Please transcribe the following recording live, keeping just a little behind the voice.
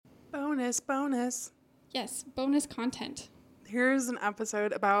Bonus. Yes, bonus content. Here's an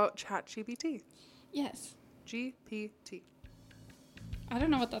episode about ChatGPT. Yes. GPT. I don't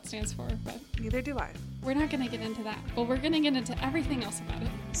know what that stands for, but Neither do I. we're not going to get into that. But we're going to get into everything else about it.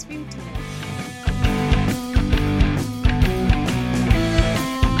 Sweet.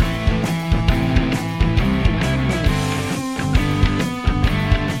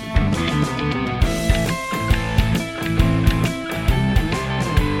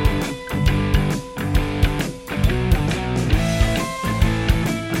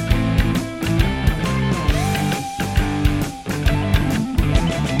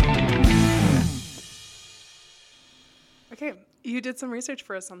 Okay, you did some research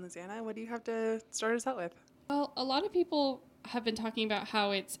for us on this, Anna. What do you have to start us out with? Well, a lot of people have been talking about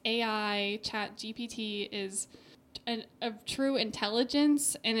how it's AI, ChatGPT is a true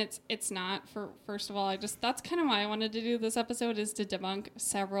intelligence, and it's not. First of all, that's kind of why I wanted to do this episode, is to debunk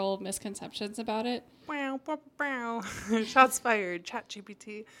several misconceptions about it. Wow. Shots fired.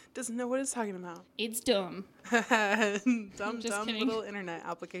 ChatGPT doesn't know what it's talking about. It's dumb. dumb kidding. little internet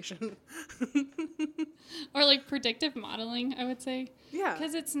application. Or like predictive modeling, I would say. Yeah.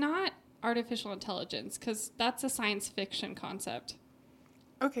 Because it's not artificial intelligence, because that's a science fiction concept.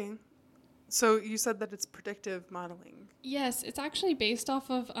 Okay. So you said that it's predictive modeling. Yes, it's actually based off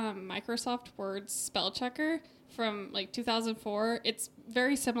of Microsoft Word's spell checker from like 2004. It's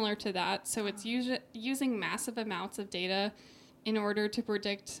very similar to that. So it's using massive amounts of data in order to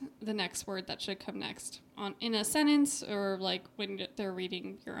predict the next word that should come next in a sentence, or like when they're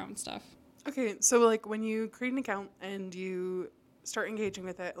reading your own stuff. Okay, so like when you create an account and you start engaging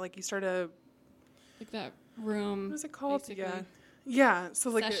with it, like you start a... Like that room. What is it called? Basically. Yeah. So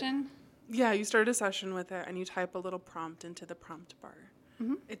like Session? you start a session with it and you type a little prompt into the prompt bar.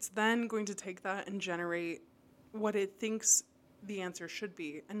 Mm-hmm. It's then going to take that and generate what it thinks the answer should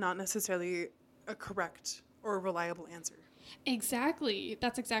be, and not necessarily a correct or reliable answer. Exactly.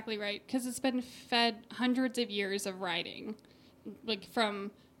 That's exactly right. Because it's been fed hundreds of years of writing, like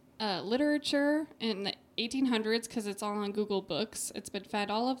from literature in the 1800s, because it's all on Google Books. It's been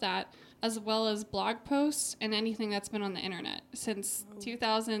fed all of that, as well as blog posts and anything that's been on the internet since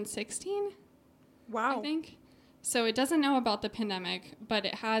 2016, Wow. I think. So it doesn't know about the pandemic, but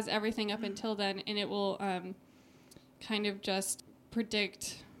it has everything up until then, and it will kind of just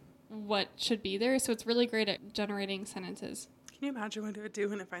predict what should be there. So it's really great at generating sentences. Can you imagine what it would do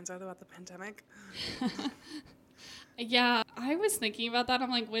when it finds out about the pandemic? Yeah, I was thinking about that. I'm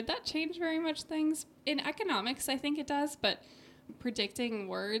like, would that change very much things? In economics, I think it does, but predicting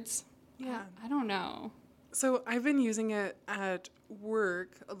words, Yeah. I don't know. So I've been using it at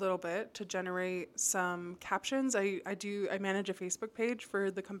work a little bit to generate some captions. I manage a Facebook page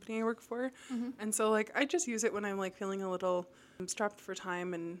for the company I work for. Mm-hmm. And so like I just use it when I'm like feeling a little strapped for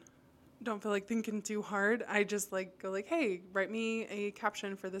time and don't feel like thinking too hard. I just like go like, hey, write me a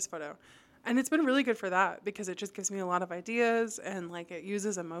caption for this photo. And it's been really good for that because it just gives me a lot of ideas, and like it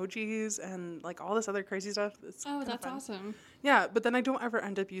uses emojis and like all this other crazy stuff. It's That's fun. awesome. Yeah, but then I don't ever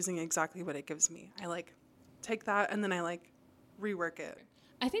end up using exactly what it gives me. I like take that and then I like rework it.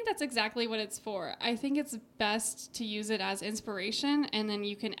 I think that's exactly what it's for. I think it's best to use it as inspiration, and then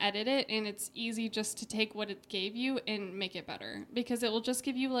you can edit it, and it's easy just to take what it gave you and make it better, because it will just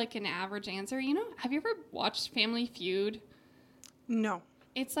give you like an average answer. You know, have you ever watched Family Feud? No.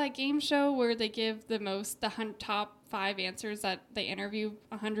 It's that game show where they give the top 5 answers that they interview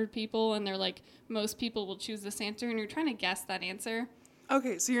 100 people, and they're like, most people will choose this answer, and you're trying to guess that answer.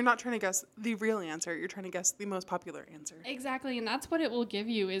 Okay, so you're not trying to guess the real answer. You're trying to guess the most popular answer. Exactly, and that's what it will give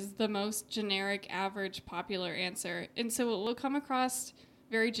you, is the most generic, average, popular answer. And so it will come across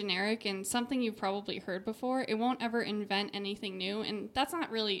very generic and something you've probably heard before. It won't ever invent anything new, and that's not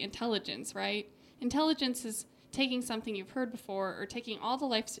really intelligence, right? Intelligence is taking something you've heard before, or taking all the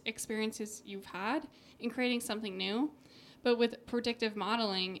life experiences you've had and creating something new. But with predictive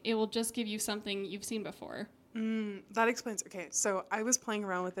modeling, it will just give you something you've seen before. That explains. Okay, so I was playing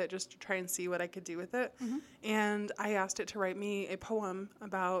around with it just to try and see what I could do with it. Mm-hmm. And I asked it to write me a poem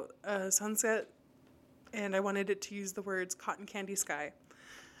about a sunset, and I wanted it to use the words cotton candy sky.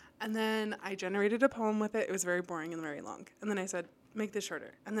 And then I generated a poem with it. It was very boring and very long. And then I said, make this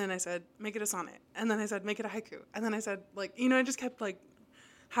shorter. And then I said, make it a sonnet. And then I said, make it a haiku. And then I said, like, I just kept like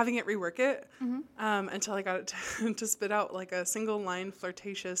having it rework it until I got it to spit out like a single line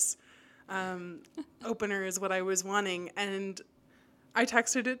flirtatious opener is what I was wanting. And I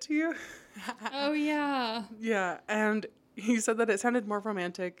texted it to you. Oh, yeah. Yeah. And you said that it sounded more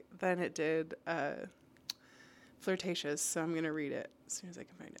romantic than it did flirtatious. So I'm going to read it as soon as I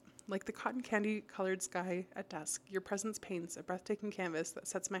can find it. Like the cotton candy colored sky at dusk, your presence paints a breathtaking canvas that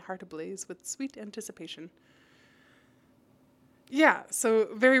sets my heart ablaze with sweet anticipation. Yeah, so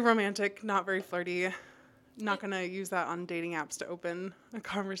very romantic, not very flirty. Not going to use that on dating apps to open a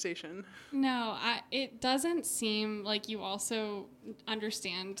conversation. No, it doesn't seem like you also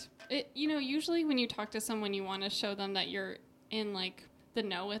understand it. You know, usually when you talk to someone, you want to show them that you're in like the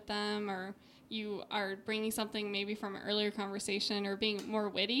know with them, or you are bringing something maybe from an earlier conversation, or being more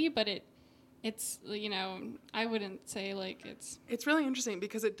witty. But it's you know, I wouldn't say like it's. It's really interesting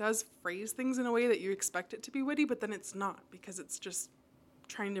because it does phrase things in a way that you expect it to be witty, but then it's not because it's just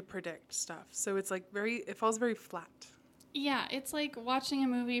trying to predict stuff. So it's like it falls very flat. Yeah, it's like watching a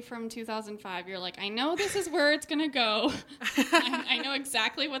movie from 2005. You're like, I know this is where it's going to go. I know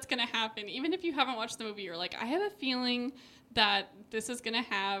exactly what's going to happen. Even if you haven't watched the movie, you're like, I have a feeling that this is going to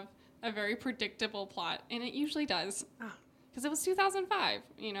have a very predictable plot. And it usually does. Because it was 2005.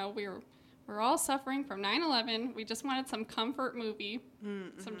 You know, we're all suffering from 9/11. We just wanted some comfort movie,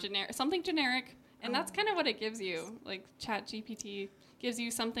 something generic. And that's kind of what it gives you. Like ChatGPT gives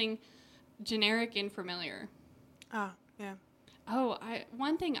you something generic and familiar. Yeah. Oh,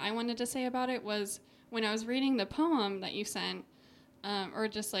 one thing I wanted to say about it was when I was reading the poem that you sent, or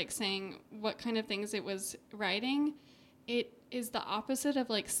just like saying what kind of things it was writing, it is the opposite of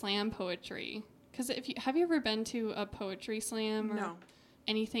like slam poetry. Because have you ever been to a poetry slam or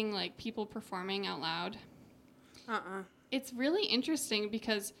anything like people performing out loud? It's really interesting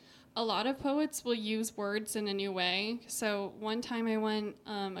because a lot of poets will use words in a new way. So one time I went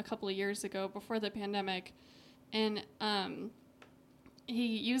a couple of years ago before the pandemic, and he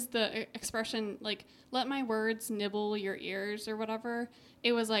used the expression, like, let my words nibble your ears or whatever.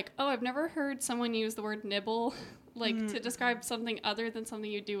 It was like, oh, I've never heard someone use the word nibble, like, to describe something other than something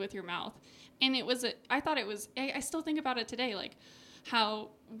you do with your mouth. And I thought it was, I still think about it today, like, how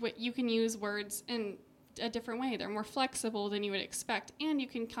you can use words in a different way. They're more flexible than you would expect, and you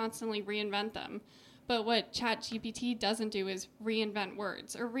can constantly reinvent them. But what ChatGPT doesn't do is reinvent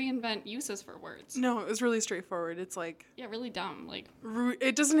words or reinvent uses for words. No, it was really straightforward. It's like... Yeah, really dumb. Like,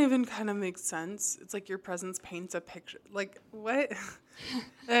 it doesn't even kind of make sense. It's like your presence paints a picture. Like, what?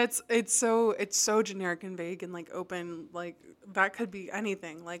 It's so generic and vague and like open. Like, that could be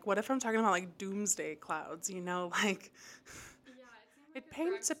anything. Like, what if I'm talking about like doomsday clouds, you know? Like, it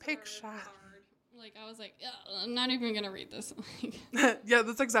paints a picture. Like, I was like, I'm not even going to read this. Yeah,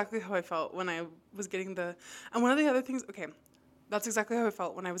 that's exactly how I felt when I was getting and one of the other things, that's exactly how I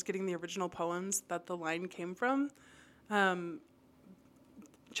felt when I was getting the original poems that the line came from.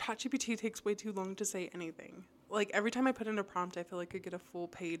 ChatGPT takes way too long to say anything. Like, every time I put in a prompt, I feel like I get a full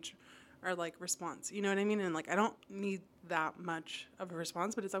page or like response. You know what I mean? And like, I don't need that much of a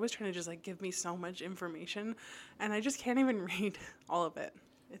response, but it's always trying to just like give me so much information, and I just can't even read all of it.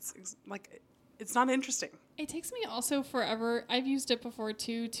 It's like... It's not interesting. It takes me also forever. I've used it before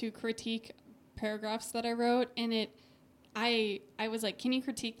too to critique paragraphs that I wrote, and I was like, "Can you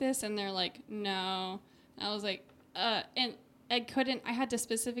critique this?" And they're like, "No." I was like, and I couldn't. I had to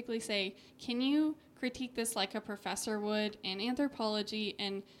specifically say, "Can you critique this like a professor would in anthropology?"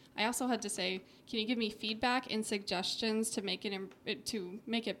 And I also had to say, "Can you give me feedback and suggestions to make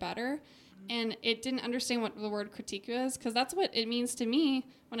it better?" And it didn't understand what the word critique was, because that's what it means to me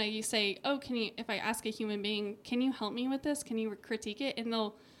when I say, oh, if I ask a human being, can you help me with this? Can you critique it? And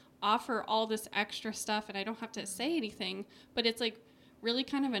they'll offer all this extra stuff, and I don't have to say anything. But it's like really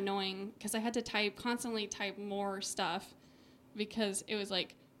kind of annoying because I had to constantly type more stuff, because it was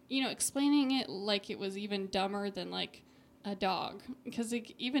like, you know, explaining it like it was even dumber than like a dog. Because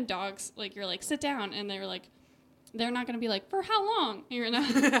like, even dogs, like, you're like, sit down, and they're like, they're not going to be like, for how long? You're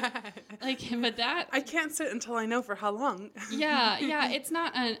not like, but that... I can't sit until I know for how long. Yeah. It's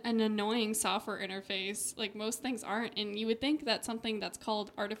not an annoying software interface. Like, most things aren't. And you would think that something that's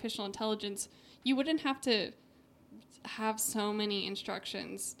called artificial intelligence, you wouldn't have to have so many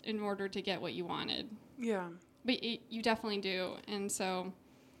instructions in order to get what you wanted. Yeah. But you definitely do. And so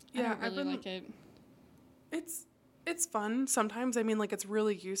I don't really like it. It's fun sometimes. I mean, like, it's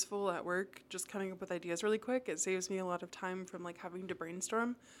really useful at work, just coming up with ideas really quick. It saves me a lot of time from like having to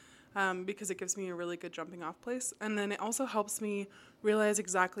brainstorm, because it gives me a really good jumping off place. And then it also helps me realize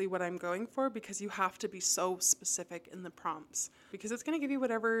exactly what I'm going for, because you have to be so specific in the prompts, because it's going to give you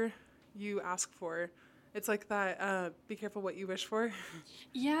whatever you ask for. It's like that, be careful what you wish for.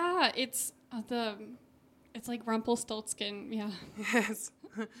 Yeah, it's like Rumpelstiltskin. Yeah. Yes.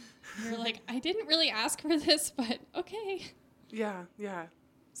 You're like, I didn't really ask for this, but okay. Yeah.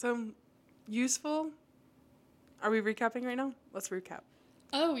 So, useful. Are we recapping right now? Let's recap.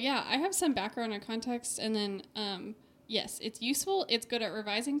 Oh, yeah. I have some background and context, and then Yes, it's useful. It's good at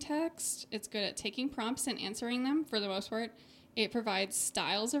revising text. It's good at taking prompts and answering them for the most part. It provides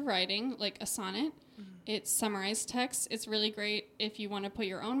styles of writing, like a sonnet. It's summarized text. It's really great if you want to put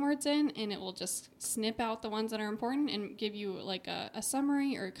your own words in, and it will just snip out the ones that are important and give you like a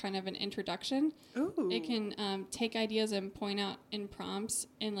summary or kind of an introduction. Ooh. It can take ideas and point out in prompts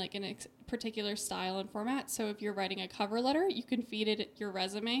in like a particular style and format. So if you're writing a cover letter, you can feed it your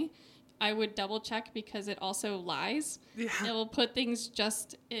resume. I would double check because it also lies. Yeah. It will put things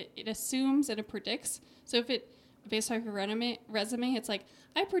it assumes and it predicts. So if it, based off your resume, it's like,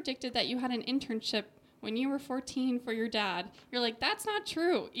 I predicted that you had an internship when you were 14 for your dad. You're like, that's not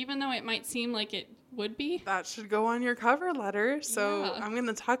true, even though it might seem like it would be. That should go on your cover letter. So Yeah. I'm going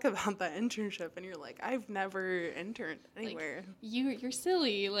to talk about that internship. And you're like, I've never interned anywhere. Like, you're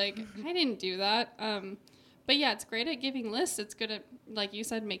silly. Like, I didn't do that. But yeah, it's great at giving lists. It's good at, like you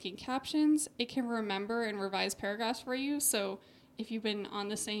said, making captions. It can remember and revise paragraphs for you. So if you've been on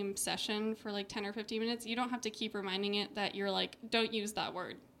the same session for like 10 or 15 minutes, you don't have to keep reminding it that you're like, don't use that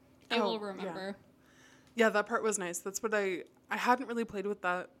word. It will remember. Yeah, that part was nice. That's what I hadn't really played with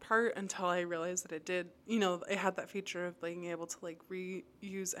that part until I realized that it did. You know, it had that feature of being able to like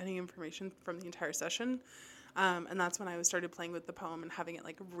reuse any information from the entire session. And that's when I started playing with the poem and having it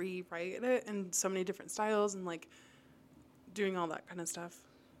like rewrite it in so many different styles and like doing all that kind of stuff.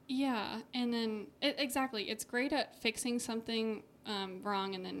 Yeah, and then exactly, it's great at fixing something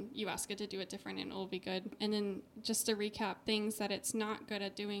wrong, and then you ask it to do it different, and it will be good. And then just to recap things that it's not good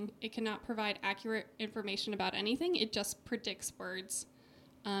at doing, it cannot provide accurate information about anything. It just predicts words.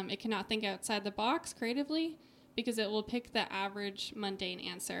 It cannot think outside the box creatively because it will pick the average mundane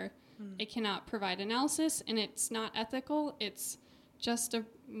answer. It cannot provide analysis, and it's not ethical. It's just a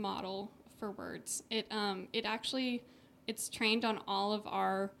model for words. It's trained on all of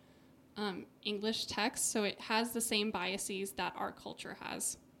our English text, so it has the same biases that our culture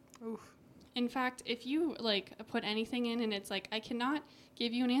has. Oof. In fact, if you like put anything in and it's like, I cannot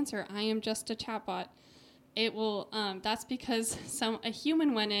give you an answer, I am just a chatbot, it will. That's because a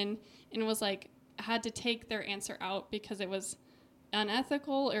human went in and was like, had to take their answer out because it was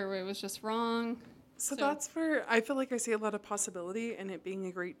unethical or it was just wrong. So that's where I feel like I see a lot of possibility in it being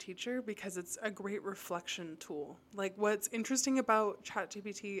a great teacher because it's a great reflection tool. Like what's interesting about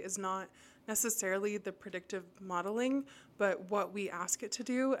ChatGPT is not necessarily the predictive modeling, but what we ask it to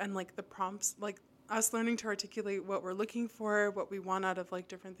do and like the prompts, like us learning to articulate what we're looking for, what we want out of like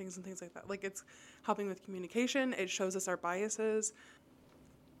different things and things like that. Like it's helping with communication. It shows us our biases.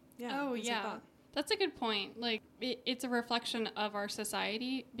 Yeah. Oh, yeah. Like that. That's a good point. Like, it's a reflection of our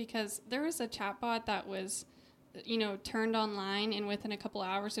society because there was a chatbot that was, turned online, and within a couple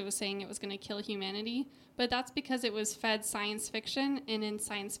hours it was saying it was going to kill humanity. But that's because it was fed science fiction, and in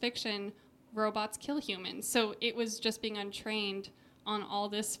science fiction, robots kill humans. So it was just being untrained on all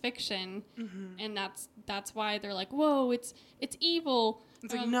this fiction, and that's why they're like, whoa, it's evil.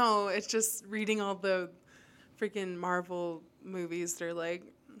 It's like, no, it's just reading all the freaking Marvel movies. They're like...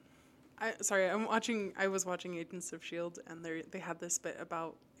 I was watching Agents of S.H.I.E.L.D. and they had this bit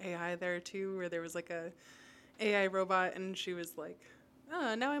about AI there too, where there was like a AI robot and she was like,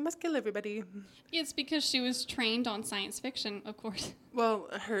 oh, now I must kill everybody. It's because she was trained on science fiction, of course. Well,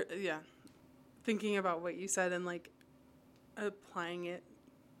 thinking about what you said and like applying it.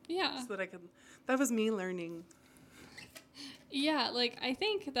 Yeah. So that that was me learning. Yeah, like I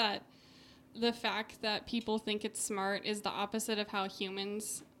think that the fact that people think it's smart is the opposite of how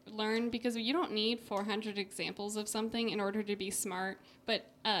humans learn, because you don't need 400 examples of something in order to be smart, but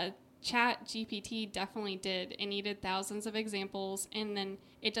ChatGPT definitely did. It needed thousands of examples, and then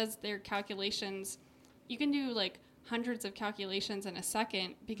it does their calculations. You can do like hundreds of calculations in a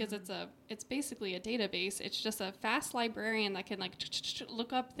second because it's basically a database. It's just a fast librarian that can like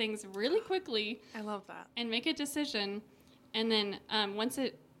look up things really quickly. I love that. And make a decision, and then once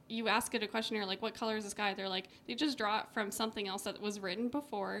you ask it a question, you're like, what color is the sky? They're like, they just draw it from something else that was written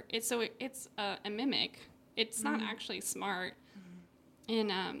before. It's a mimic. It's not actually smart.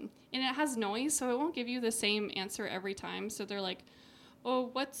 And it has noise, so it won't give you the same answer every time. So they're like, oh,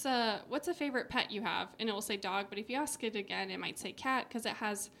 what's a favorite pet you have? And it will say dog, but if you ask it again, it might say cat because it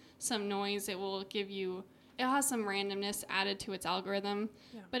has some noise. It has some randomness added to its algorithm,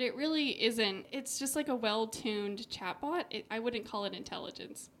 but it really isn't. It's just like a well-tuned chatbot. I wouldn't call it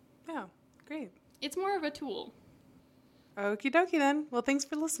intelligence. Yeah, great. It's more of a tool. Okie dokie then. Well, thanks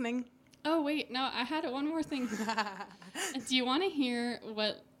for listening. Oh, wait. No, I had one more thing. Do you want to hear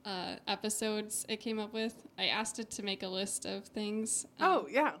what episodes it came up with? I asked it to make a list of things.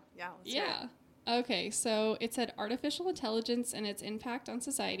 Yeah. Let's hear it. Okay, so it said artificial intelligence and its impact on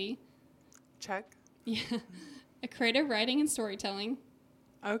society. Check. Yeah. A creative writing and storytelling.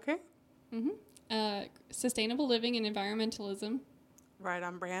 Okay. Sustainable living and environmentalism. Right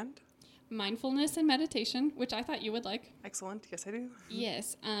on brand. Mindfulness and meditation, which I thought you would like. Excellent. Yes, I do.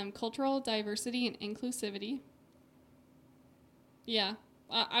 Yes. Cultural diversity and inclusivity. Yeah.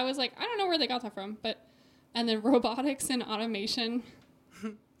 I was like, I don't know where they got that from, but... And then robotics and automation.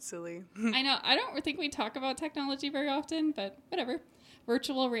 Silly. I know. I don't think we talk about technology very often, but whatever.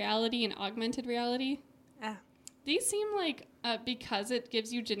 Virtual reality and augmented reality. These seem like, because it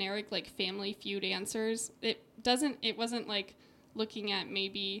gives you generic, like, Family Feud answers, it wasn't like looking at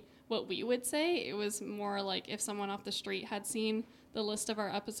maybe what we would say. It was more like if someone off the street had seen the list of our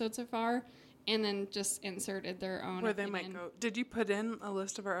episodes so far and then just inserted their own Where opinion. they might go. Did you put in a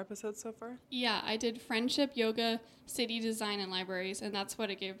list of our episodes so far? Yeah, I did friendship, yoga, city design, and libraries, and that's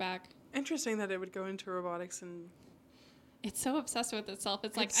what it gave back. Interesting that it would go into robotics and... It's so obsessed with itself.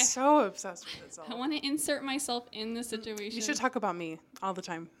 It's like so obsessed with itself. I want to insert myself in the situation. You should talk about me all the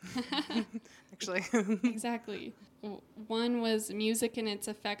time. Actually. Exactly. One was music and its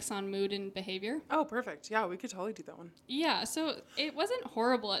effects on mood and behavior. Oh, perfect. Yeah, we could totally do that one. Yeah, so it wasn't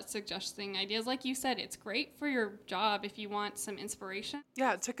horrible at suggesting ideas. Like you said, it's great for your job if you want some inspiration.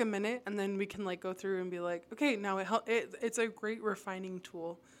 Yeah, it took a minute, and then we can like go through and be like, okay, now it's a great refining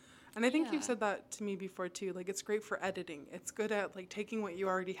tool. And I think you've said that to me before too. Like, it's great for editing. It's good at like taking what you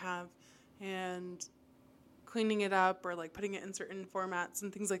already have and cleaning it up or like putting it in certain formats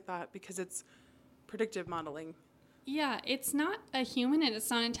and things like that because it's predictive modeling. Yeah, it's not a human and it's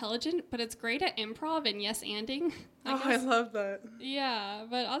not intelligent, but it's great at improv and yes-anding. I love that. Yeah,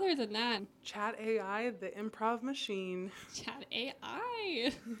 but other than that... Chat AI, the improv machine. Chat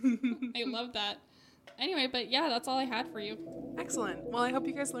AI. I love that. Anyway, but yeah, that's all I had for you. Excellent. Well, I hope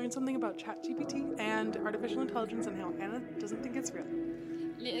you guys learned something about ChatGPT and artificial intelligence and how Hannah doesn't think it's real.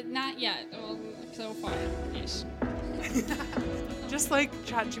 Not yet. Well, so far-ish. Just like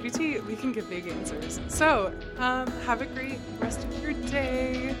ChatGPT, we can give vague answers. So, have a great rest of your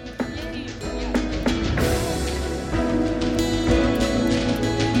day.